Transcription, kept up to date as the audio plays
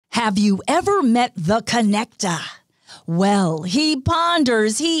Have you ever met the connector? Well, he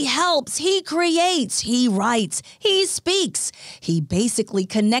ponders, he helps, he creates, he writes, he speaks. He basically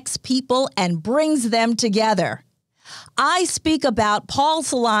connects people and brings them together. I speak about Paul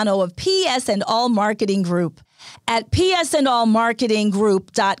Solano of PS and All Marketing Group. At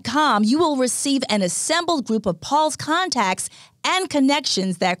psandallmarketinggroup.com, you will receive an assembled group of Paul's contacts and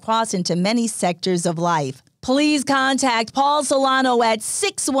connections that cross into many sectors of life. Please contact Paul Solano at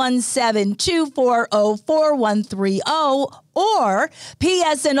 617-240-4130 or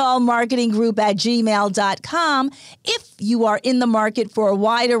psandallmarketinggroup@gmail.com if you are in the market for a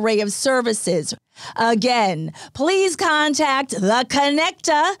wide array of services. Again, please contact The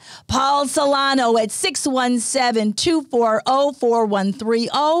Connector, Paul Solano at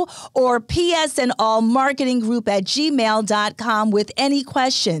 617-240-4130 or psandallmarketinggroup@gmail.com with any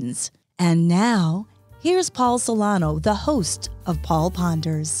questions. And now, here's Paul Solano, the host of Paul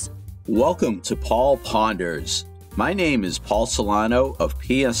Ponders. Welcome to Paul Ponders. My name is Paul Solano of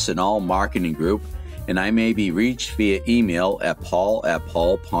PS and All Marketing Group, and I may be reached via email at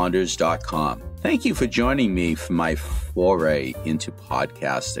paul@paulponders.com. Thank you for joining me for my foray into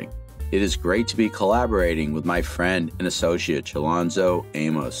podcasting. It is great to be collaborating with my friend and associate Chalonzo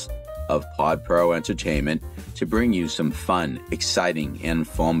Amos of PodPro Entertainment to bring you some fun, exciting, and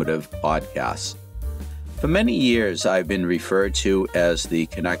informative podcasts. For many years, I've been referred to as the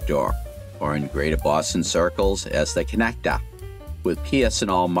connector, or in Greater Boston circles as the connector. With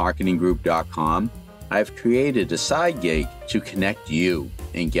psandallmarketinggroup.com, I've created a side gig to connect you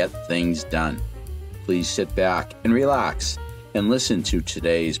and get things done. Please sit back and relax and listen to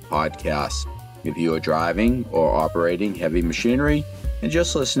today's podcast. If you are driving or operating heavy machinery and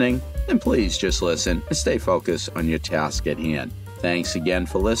just listening, then please just listen and stay focused on your task at hand. Thanks again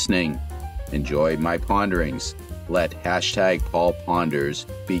for listening. Enjoy my ponderings. Let #PaulPonders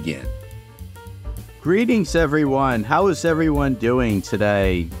begin. Greetings, everyone. How is everyone doing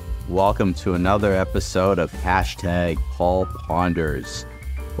today? Welcome to another episode of #Paul Ponders.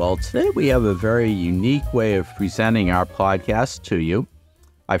 Well, today we have a very unique way of presenting our podcast to you.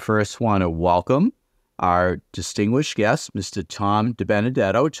 I first want to welcome our distinguished guest, Mr. Tom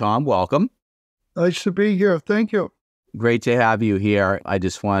DiBenedetto. Tom, welcome. Nice to be here. Thank you. Great to have you here. I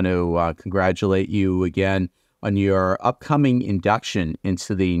just want to congratulate you again on your upcoming induction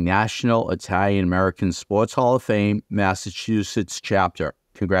into the National Italian-American Sports Hall of Fame, Massachusetts chapter.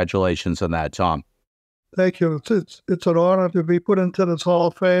 Congratulations on that, Tom. Thank you. It's an honor to be put into this Hall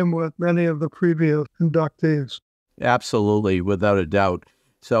of Fame with many of the previous inductees. Absolutely, without a doubt.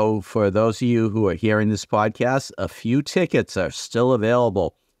 So for those of you who are hearing this podcast, a few tickets are still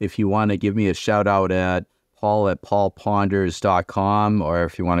available. If you want to give me a shout out at paul@paulponders.com, or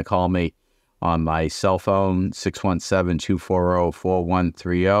if you want to call me on my cell phone,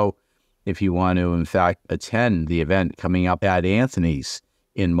 617-240-4130. If you want to, in fact, attend the event coming up at Anthony's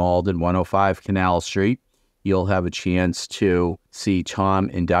in Malden, 105 Canal Street, you'll have a chance to see Tom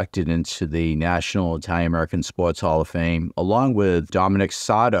inducted into the National Italian-American Sports Hall of Fame, along with Dominic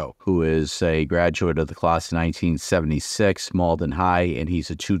Sato, who is a graduate of the class of 1976, Malden High, and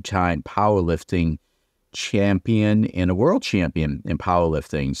he's a two-time powerlifting champion and a world champion in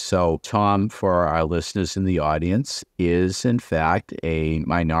powerlifting. So Tom, for our listeners in the audience, is in fact a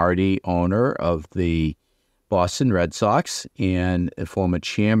minority owner of the Boston Red Sox and a former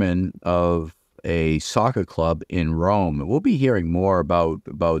chairman of a soccer club in Rome. We'll be hearing more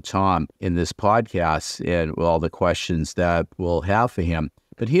about Tom in this podcast and all the questions that we'll have for him.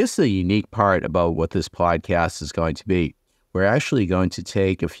 But here's the unique part about what this podcast is going to be. We're actually going to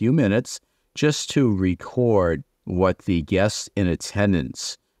take a few minutes just to record what the guests in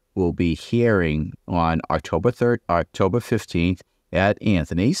attendance will be hearing on October 15th at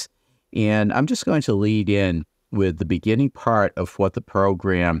Anthony's. And I'm just going to lead in with the beginning part of what the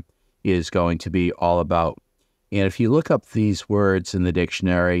program is going to be all about. And if you look up these words in the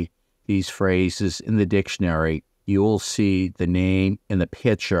dictionary, these phrases in the dictionary, you will see the name and the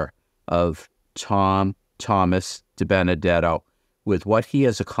picture of Thomas DiBenedetto, with what he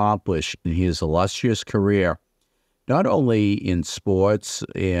has accomplished in his illustrious career, not only in sports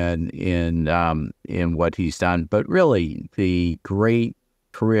and in what he's done, but really the great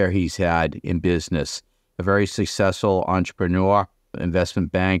career he's had in business. A very successful entrepreneur,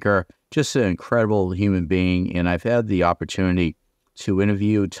 investment banker, just an incredible human being. And I've had the opportunity to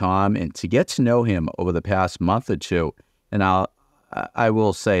interview Tom and to get to know him over the past month or two. And I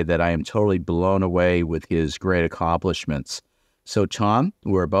will say that I am totally blown away with his great accomplishments. So, Tom,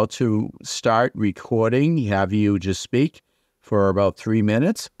 we're about to start recording, have you just speak for about 3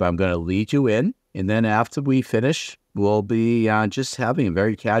 minutes, but I'm going to lead you in. And then after we finish we'll be just having a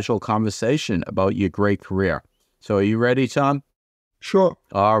very casual conversation about your great career. So are you ready, Tom? Sure.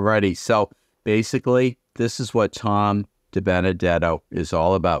 Alrighty. So basically, this is what Tom DiBenedetto is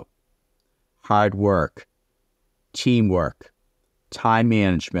all about. Hard work, teamwork, time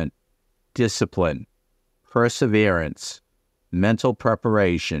management, discipline, perseverance, mental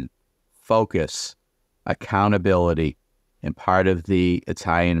preparation, focus, accountability, and part of the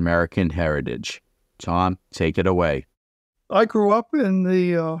Italian-American heritage. Tom, take it away. I grew up in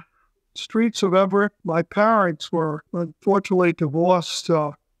the streets of Everett. My parents were unfortunately divorced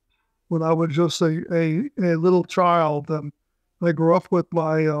when I was just a little child. And I grew up with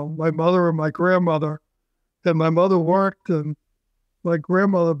my mother and my grandmother. And my mother worked, and my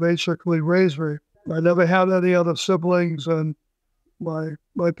grandmother basically raised me. I never had any other siblings, and my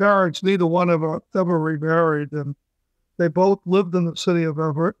parents, neither one of them ever remarried, and they both lived in the city of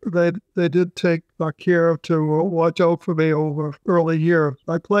Everett. They did take care to watch out for me over early years.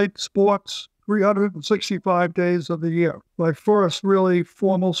 I played sports 365 days of the year. My first really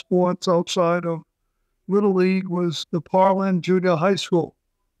formal sports outside of Little League was the Parlin Junior High School,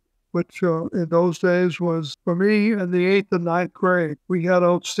 which in those days was, for me, in the 8th and 9th grade. We had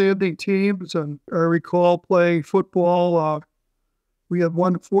outstanding teams, and I recall playing football. We had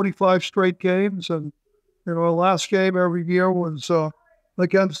won 45 straight games, and our last game every year was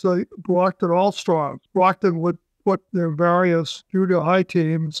against the Brockton All-Stars. Brockton would put their various junior high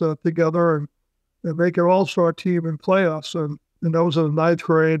teams together and make an all-star team and play us, and that was in the 9th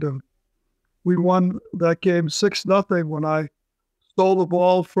grade, and we won that game 6-0 when I stole the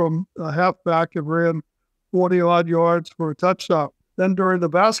ball from a halfback and ran 40-odd yards for a touchdown. Then during the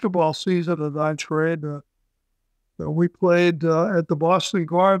basketball season in the 9th grade, we played at the Boston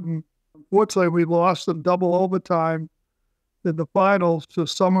Garden. Unfortunately, we lost in double overtime in the finals to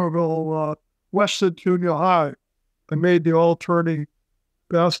Somerville Western Junior High. I made the all-tourney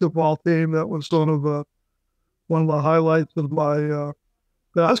basketball team. That was sort of one of the highlights of my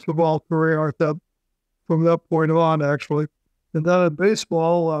basketball career from that point on, actually. And then in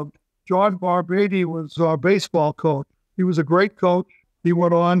baseball, John Barbady was our baseball coach. He was a great coach. He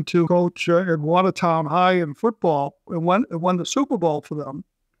went on to coach at Watertown High in football and won the Super Bowl for them.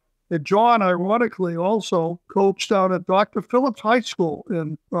 And John, ironically, also coached out at Dr. Phillips High School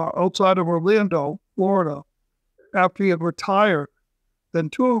outside of Orlando, Florida, after he had retired. Then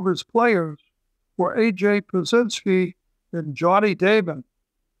two of his players were A.J. Pazinski and Johnny Damon,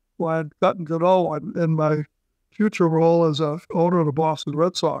 who I had gotten to know in my future role as a owner of the Boston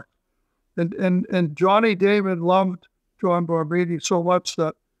Red Sox. And Johnny Damon loved John Barbady so much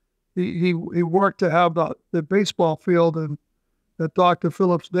that he worked to have the baseball field at Dr.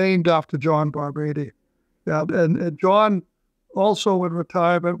 Phillips named after John Barbady. And John also in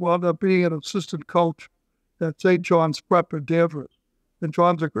retirement wound up being an assistant coach at St. John's Prep in Danvers. And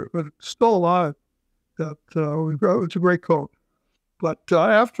John's still alive. Was a great coach. But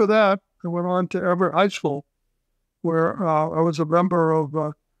after that, I went on to Everett High School, where I was a member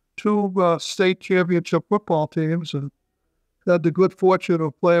of two state championship football teams and had the good fortune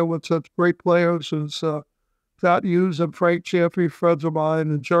of playing with such great players as Pat Hughes and Frank Chaffee, friends of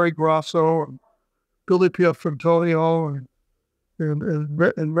mine, and Jerry Grasso and Billy Pierfantonio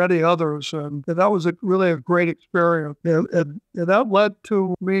and many others. And that was really a great experience. And that led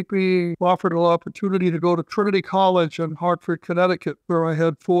to me being offered an opportunity to go to Trinity College in Hartford, Connecticut, where I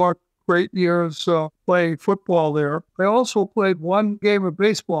had 4 great years playing football there. I also played one game of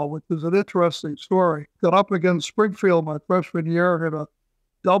baseball, which is an interesting story. Got up against Springfield my freshman year, hit a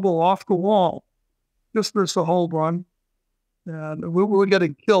double off the wall, just missed a home run. And we were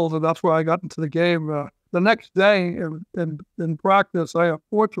getting killed, and that's why I got into the game. The next day in practice, I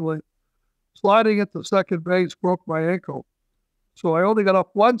unfortunately, sliding into second base, broke my ankle. So I only got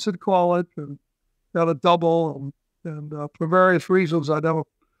up once in college and had a double. And for various reasons, I never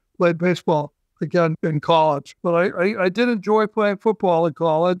played baseball again in college. But I did enjoy playing football in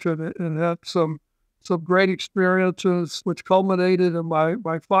college and had some great experiences, which culminated in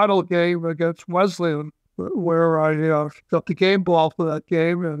my final game against Wesleyan, where I got the game ball for that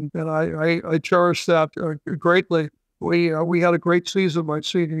game, and I cherished that greatly. We had a great season my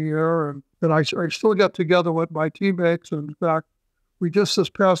senior year, and I still got together with my teammates. And in fact, we just this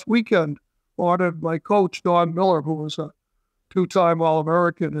past weekend honored my coach, Don Miller, who was a 2-time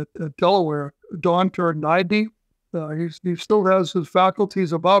All-American at Delaware. Don turned 90. He still has his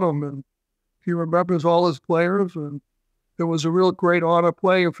faculties about him, and he remembers all his players, and it was a real great honor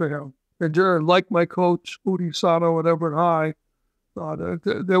playing for him. And like my coach, Udi Sano at Everett High,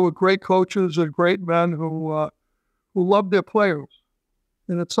 there were great coaches and great men who loved their players.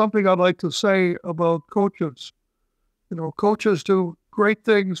 And it's something I'd like to say about coaches. coaches do great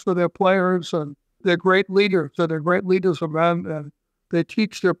things for their players, and they're great leaders, and they're great leaders of men, and they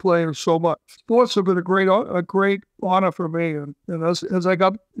teach their players so much. Sports have been a great honor for me, and as I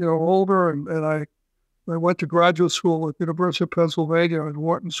got older, and I went to graduate school at the University of Pennsylvania and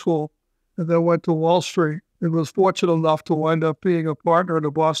Wharton School, and then went to Wall Street, and was fortunate enough to wind up being a partner in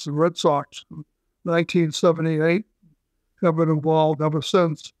the Boston Red Sox in 1978. I've been involved ever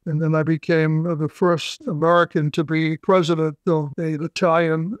since. And then I became the first American to be president of an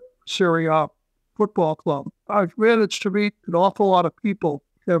Italian Serie A football club. I've managed to meet an awful lot of people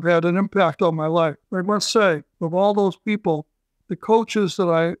who have had an impact on my life. I must say, of all those people, the coaches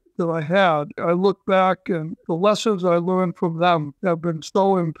that I had, I look back and the lessons I learned from them have been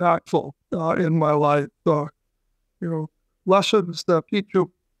so impactful in my life. Lessons that teach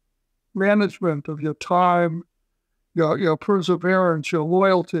you management of your time, your perseverance, your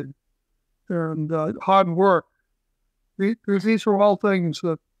loyalty, and hard work. These are all things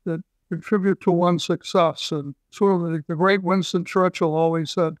that contribute to one's success. And sort of the great Winston Churchill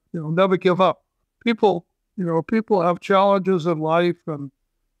always said, never give up. People have challenges in life, and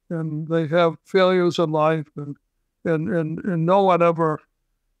they have failures in life, and no one ever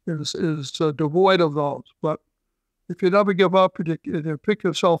is devoid of those. But if you never give up and you pick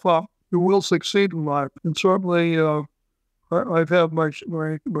yourself up, you will succeed in life. And certainly, I've had my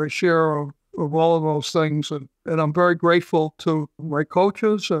share of all of those things, and I'm very grateful to my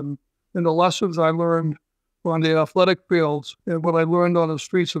coaches and the lessons I learned on the athletic fields and what I learned on the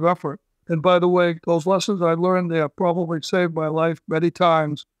streets of Everett. And by the way, those lessons I learned there probably saved my life many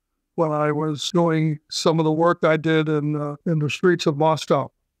times when I was doing some of the work I did in the streets of Moscow,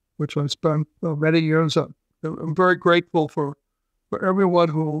 which I spent many years in. I'm very grateful for everyone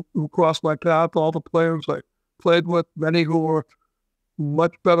who crossed my path, all the players I played with, many who were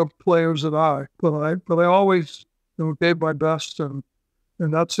much better players than I. But I always gave my best, and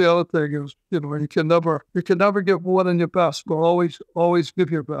that's the other thing is, you can never give more than your best, but always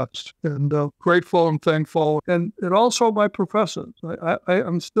give your best. And grateful and thankful. And also my professors.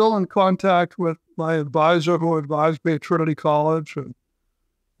 I'm still in contact with my advisor who advised me at Trinity College, and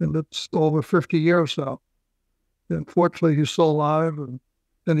it's over 50 years now. And fortunately, he's still alive, and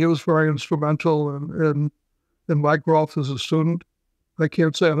he was very instrumental in my growth as a student. I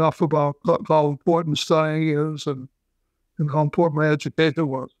can't say enough about how important studying is and how important my education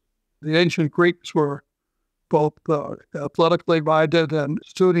was. The ancient Greeks were both athletically minded and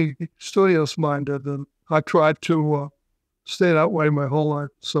studious minded, and I tried to stay that way my whole life.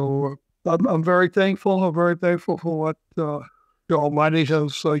 So I'm very thankful. I'm very thankful for what the Almighty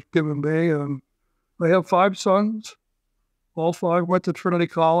has given me. And I have 5 sons. All 5 went to Trinity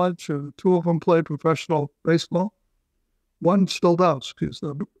College, and 2 of them played professional baseball. One still does.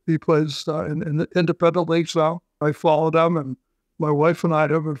 He plays in the independent leagues now. I followed him, and my wife and I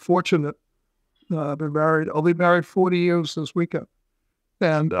have been fortunate. I've been married. I'll be married 40 years this weekend.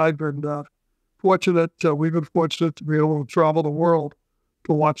 And I've been fortunate. We've been fortunate to be able to travel the world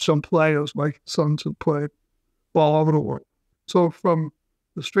to watch some players. My sons have played all over the world. So from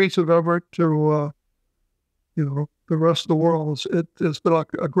the streets of Everett to the rest of the world, it's been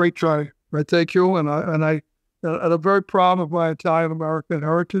a great journey. I thank you, and I'm very proud of my Italian American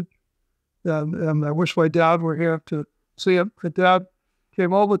heritage, and I wish my dad were here to see it. My dad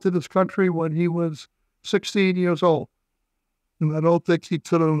came over to this country when he was 16 years old, and I don't think he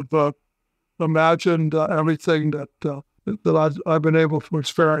could have imagined everything that I've been able to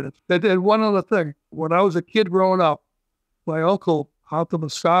experience. And one other thing, when I was a kid growing up, my uncle, Arthur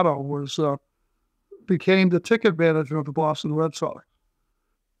Moscato, became the ticket manager of the Boston Red Sox.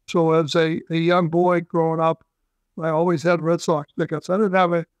 So as a young boy growing up, I always had Red Sox tickets. I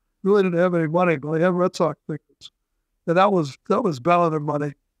really didn't have any money, but I had Red Sox tickets. And that was better than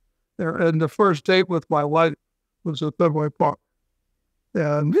money. And the first date with my wife was at Fenway Park.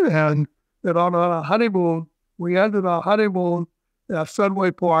 And on our honeymoon, we ended our honeymoon at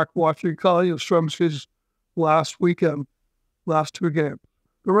Fenway Park watching Kelly Yastrzemski's last 2 games.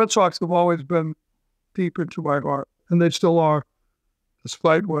 The Red Sox have always been deep into my heart, and they still are,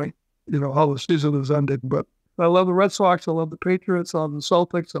 despite how the season has ended. But I love the Red Sox, I love the Patriots, I love the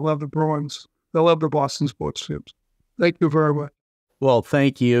Celtics, I love the Bruins, I love the Boston sports teams. Thank you very much. Well,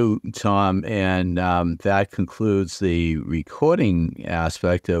 thank you, Tom, and that concludes the recording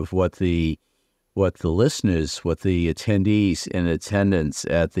aspect of what the listeners, what the attendees in attendance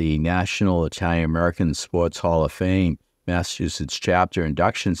at the National Italian American Sports Hall of Fame Massachusetts chapter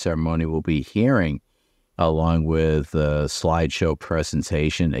induction ceremony will be hearing, along with a slideshow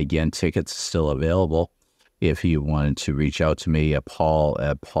presentation. Again, tickets are still available if you wanted to reach out to me at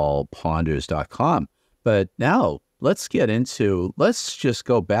paul@paulponders.com. But now, let's just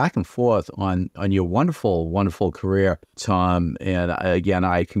go back and forth on your wonderful, wonderful career, Tom. And again,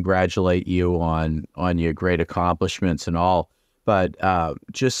 I congratulate you on your great accomplishments and all. But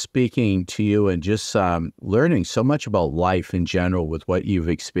just speaking to you and just learning so much about life in general with what you've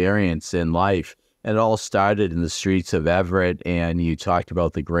experienced in life. It all started in the streets of Everett, and you talked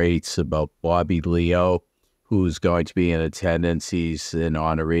about the greats, about Bobby Leo, who's going to be in attendance. He's an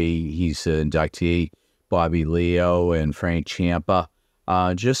honoree. He's an inductee. Bobby Leo and Frank Champa.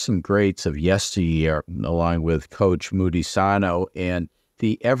 Just some greats of yesteryear, along with Coach Moody Sano, and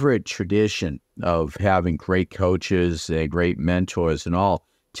the Everett tradition of having great coaches and great mentors and all.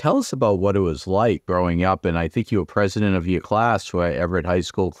 Tell us about what it was like growing up. And I think you were president of your class for Everett High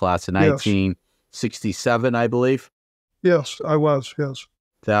School class of 1967, I believe. Yes, I was. Yes.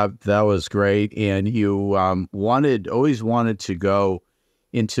 That was great. And you always wanted to go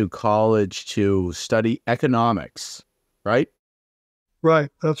into college to study economics, right? Right.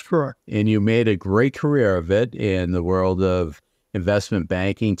 That's correct. And you made a great career of it in the world of investment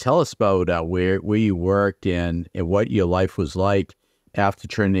banking. Tell us about where you worked and what your life was like after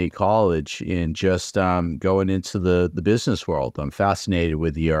Trinity College and just going into the business world. I'm fascinated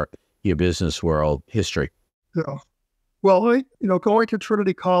with your business world history. Yeah. Well, going to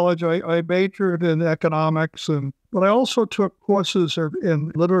Trinity College, I majored in economics, but I also took courses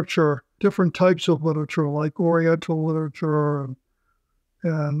in literature, different types of literature, like Oriental literature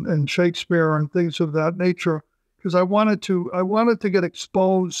and Shakespeare and things of that nature, because I wanted to get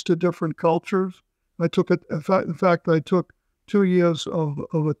exposed to different cultures. I took it. In fact, I took 2 years of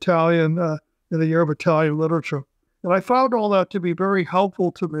Italian in a year of Italian literature, and I found all that to be very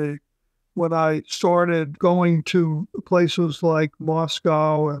helpful to me when I started going to places like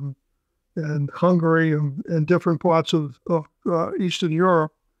Moscow and Hungary and different parts of Eastern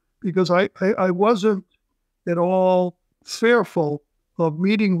Europe, because I wasn't at all fearful of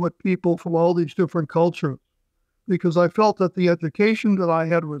meeting with people from all these different cultures, because I felt that the education that I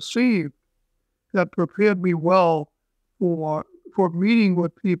had received had prepared me well for meeting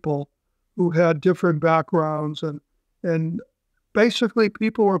with people who had different backgrounds, and basically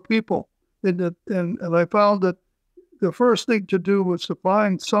people were people. And I found that the first thing to do was to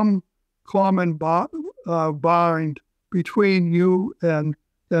find some common bind between you and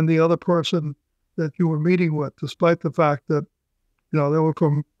the other person that you were meeting with, despite the fact that they were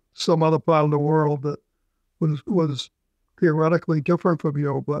from some other part of the world that was theoretically different from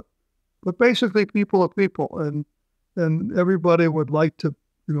you. But basically, people are people, and everybody would like to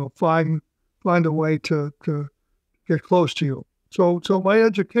find a way to get close to you. So my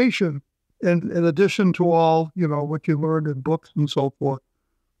education, and in addition to all, what you learned in books and so forth,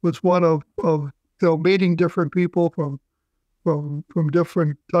 was one of meeting different people from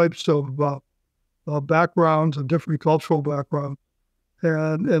different types of backgrounds and different cultural backgrounds,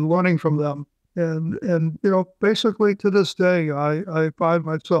 and learning from them. And basically to this day, I find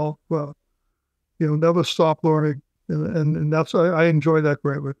myself, never stop learning, and that's I enjoy that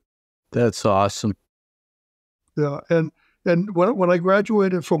greatly. That's awesome. Yeah, and when I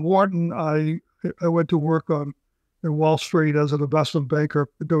graduated from Wharton, I went to work in Wall Street as an investment banker,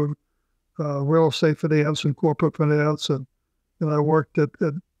 doing real estate finance and corporate finance, and I worked at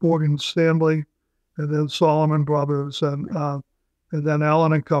Morgan Stanley, and then Solomon Brothers, and then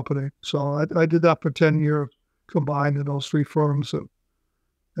Allen and Company. So I did that for 10 years combined in those three firms, and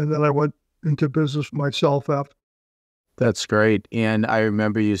then I went into business myself after. That's great. And I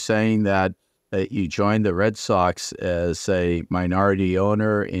remember you saying that you joined the Red Sox as a minority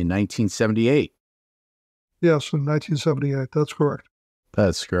owner in 1978. Yes, in 1978. That's correct.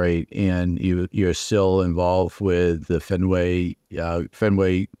 That's great. And you're still involved with the Fenway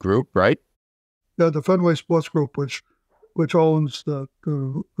Group, right? Yeah, the Fenway Sports Group, which owns the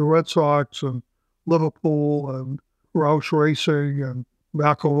Red Sox and Liverpool and Roush Racing and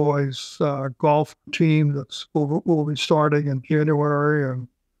McElroy's golf team that's will be starting in January,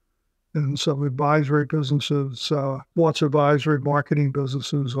 and some advisory businesses, sports advisory, marketing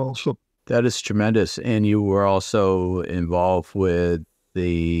businesses also. That is tremendous. And you were also involved with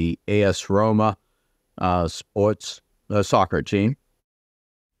the AS Roma sports soccer team.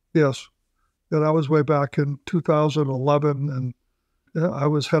 Yes. And that was way back in 2011, and I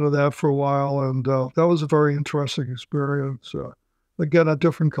was head of that for a while, and that was a very interesting experience. Again, a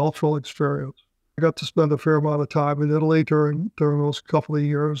different cultural experience. I got to spend a fair amount of time in Italy during those couple of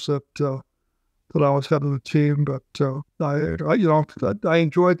years that I was head of the team. But I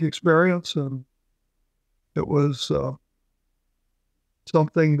enjoyed the experience, and it was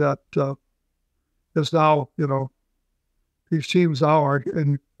something that is now, these teams now are,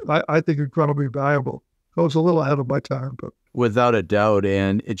 and I think, incredibly valuable. I was a little ahead of my time, but Without a doubt,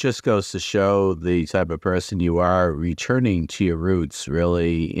 and it just goes to show the type of person you are, returning to your roots,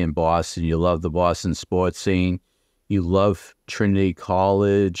 really, in Boston. You love the Boston sports scene. You love Trinity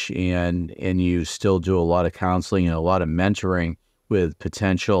College, and you still do a lot of counseling and a lot of mentoring with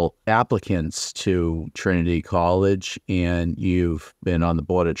potential applicants to Trinity College. And you've been on the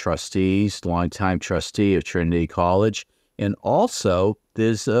board of trustees, longtime trustee of Trinity College. And also,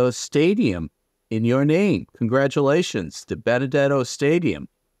 there's a stadium in your name. Congratulations, DiBenedetto Stadium.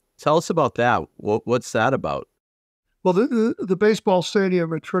 Tell us about that. What's that about? well, the baseball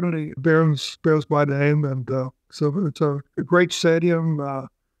stadium at Trinity bears my name, and so it's a great stadium.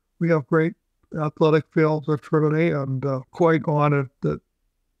 We have great athletic fields at Trinity, and quite honored that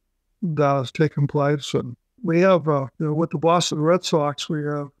has taken place. And we have, with the Boston Red Sox, we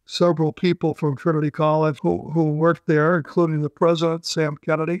have several people from Trinity College who work there, including the president, Sam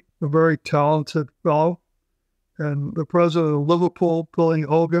Kennedy, a very talented fellow, and the president of Liverpool, Billy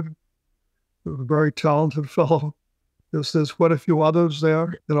Hogan, a very talented fellow. There's quite a few others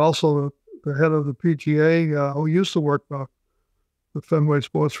there, and also the head of the PGA, who used to work for the Fenway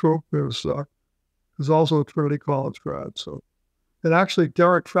Sports Group, is also a Trinity College grad. So, and actually,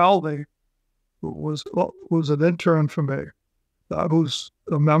 Derek Falvey was an intern for me, who's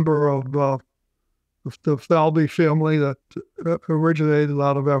a member of the Falvey family that originated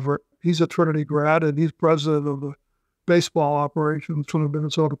out of Everett. He's a Trinity grad, and he's president of the baseball operations for the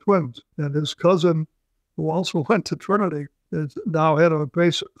Minnesota Twins. And his cousin, who also went to Trinity, is now head of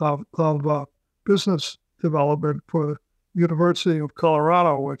business development for University of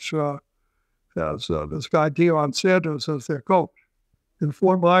Colorado, which has this guy Deion Sanders as their coach. In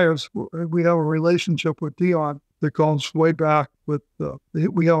Fort Myers, we have a relationship with Deion that goes way back.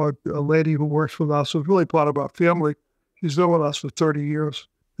 We have a lady who works with us who's really part of our family. She's been with us for 30 years.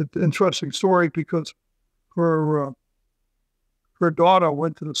 It's an interesting story because her daughter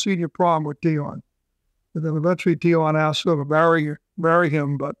went to the senior prom with Deion. And then eventually Deion asked her to marry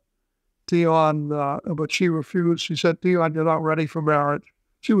him, but she refused. She said, "Deion, you're not ready for marriage."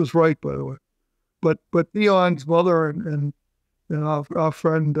 She was right, by the way. But Deion's mother and our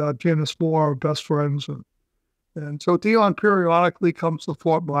friend Janice Moore are best friends, and so Deion periodically comes to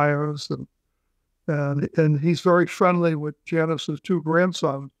Fort Myers, and he's very friendly with Janice's two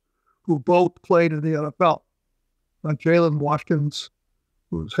grandsons, who both played in the NFL. Jalen Watkins,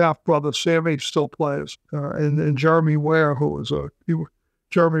 whose half-brother Sammy still plays, and Jeremy Ware,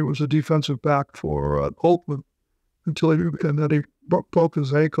 Jeremy was a defensive back for Oakland until he broke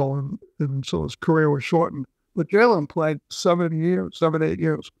his ankle, and so his career was shortened. But Jalen played 8 years,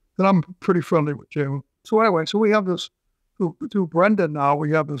 and I'm pretty friendly with Jalen. So anyway, we have this, through Brendan now,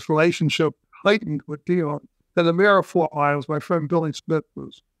 we have this relationship heightened with Deion. And the mayor of Fort Myers, my friend Billy Smith,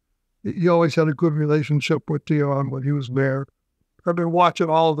 he always had a good relationship with Deion when he was mayor. I've been watching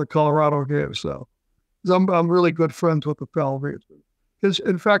all of the Colorado games now. I'm really good friends with the Falveys.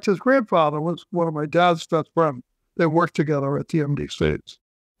 In fact, his grandfather was one of my dad's best friends. They worked together at TMD States.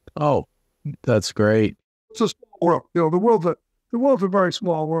 Oh, that's great. It's a small world. The world's a very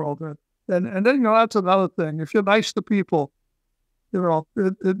small world. And then, that's another thing. If you're nice to people,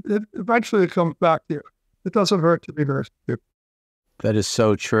 it eventually comes back to you. It doesn't hurt to be nice to people. That is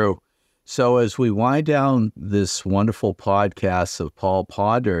so true. So as we wind down this wonderful podcast of Paul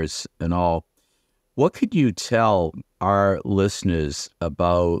Ponders and all, what could you tell our listeners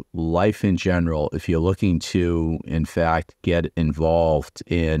about life in general if you're looking to, in fact, get involved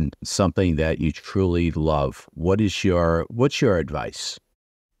in something that you truly love? What's your advice?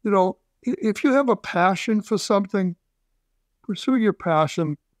 If you have a passion for something, pursue your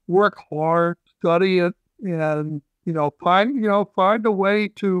passion, work hard, study it, and find a way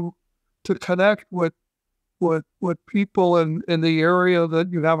to connect with people in the area that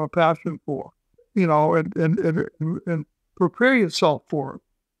you have a passion for. And prepare yourself for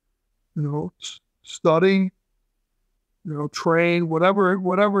it. Study, train,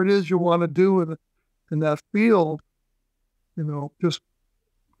 whatever it is you want to do in that field. Just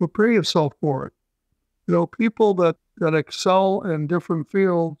prepare yourself for it. People that excel in different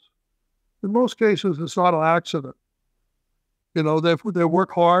fields, in most cases, it's not an accident. They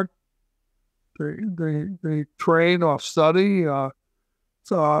work hard. They train or study.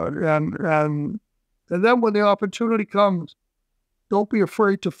 And then when the opportunity comes, don't be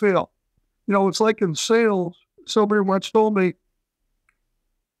afraid to fail. It's like in sales. Somebody once told me,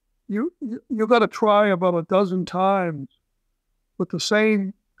 you got to try about a dozen times with the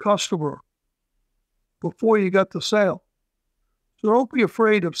same customer before you get the sale. So don't be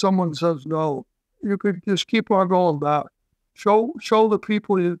afraid if someone says no. You could just keep on going back. show the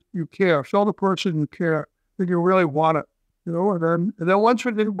people you care, show the person you care that you really want it, and then once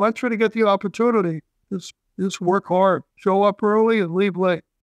you get the opportunity, just work hard, show up early and leave late.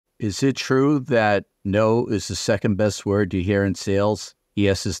 Is it true that no is the second best word you hear in sales?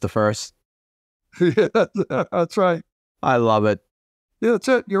 Yes is the first? Yeah, that's right. I love it. Yeah, that's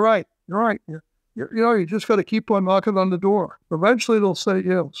it. You're right. You just got to keep on knocking on the door. Eventually they'll say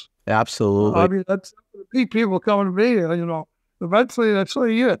yes. Absolutely. I mean, that's people coming to me, eventually they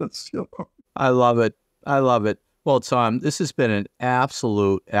say yes. I love it. Well, Tom, this has been an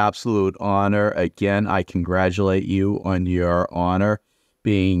absolute honor. Again, I congratulate you on your honor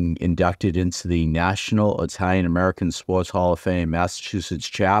being inducted into the National Italian American Sports Hall of Fame, Massachusetts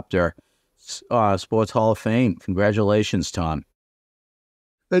chapter, Sports Hall of Fame. Congratulations, Tom.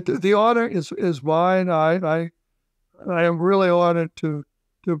 The honor is mine. I am really honored to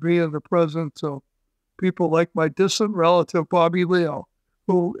be in the presence of people like my distant relative, Bobby Leo,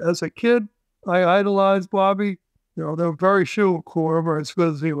 who, as a kid, I idolized Bobby. There were very few who were ever as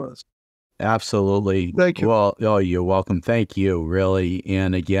good as he was. Absolutely. Thank you. Well, you're welcome. Thank you, really.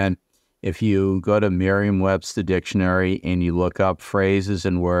 And again, if you go to Merriam-Webster Dictionary and you look up phrases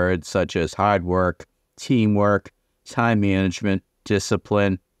and words such as hard work, teamwork, time management,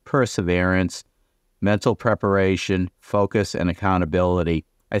 discipline, perseverance, mental preparation, focus, and accountability,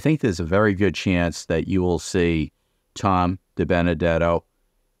 I think there's a very good chance that you will see Tom DiBenedetto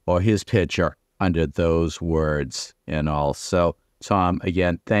or his picture under those words and all. So, Tom,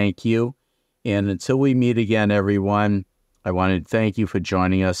 again, thank you. And until we meet again, everyone, I want to thank you for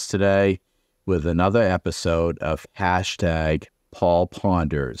joining us today with another episode of #Paul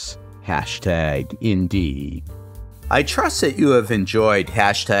Ponders, #Indeed. I trust that you have enjoyed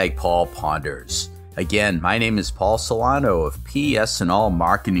 #Paul Ponders. Again, my name is Paul Solano of PS&All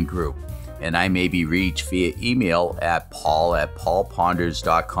Marketing Group, and I may be reached via email at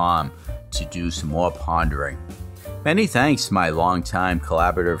paul@paulponders.com to do some more pondering. Many thanks to my longtime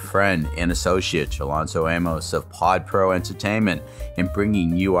collaborative friend and associate, Alonso Amos of PodPro Entertainment, in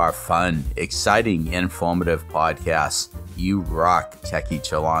bringing you our fun, exciting, and informative podcasts. You rock,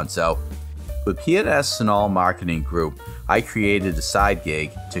 Techie Alonso. With PS&All Marketing Group, I created a side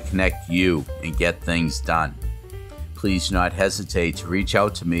gig to connect you and get things done. Please do not hesitate to reach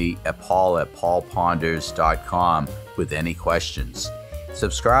out to me at paul@paulponders.com with any questions.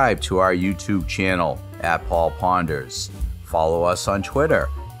 Subscribe to our YouTube channel at Paul Ponders. Follow us on Twitter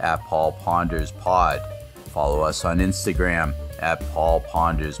at Paul Ponders Pod. Follow us on Instagram at Paul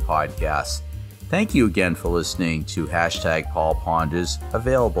Ponders Podcast. Thank you again for listening to #Paul Ponders,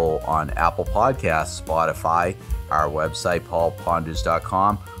 available on Apple Podcasts, Spotify, our website,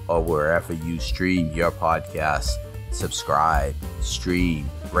 paulponders.com, or wherever you stream your podcasts. Subscribe, stream,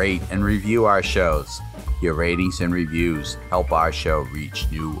 rate, and review our shows. Your ratings and reviews help our show reach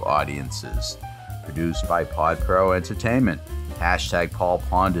new audiences. Produced by PodPro Entertainment, #Paul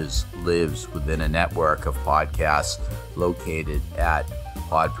Ponders lives within a network of podcasts located at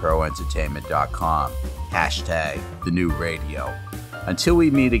podproentertainment.com. #the new radio. Until we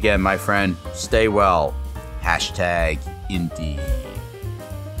meet again, my friend, stay well. #Indeed.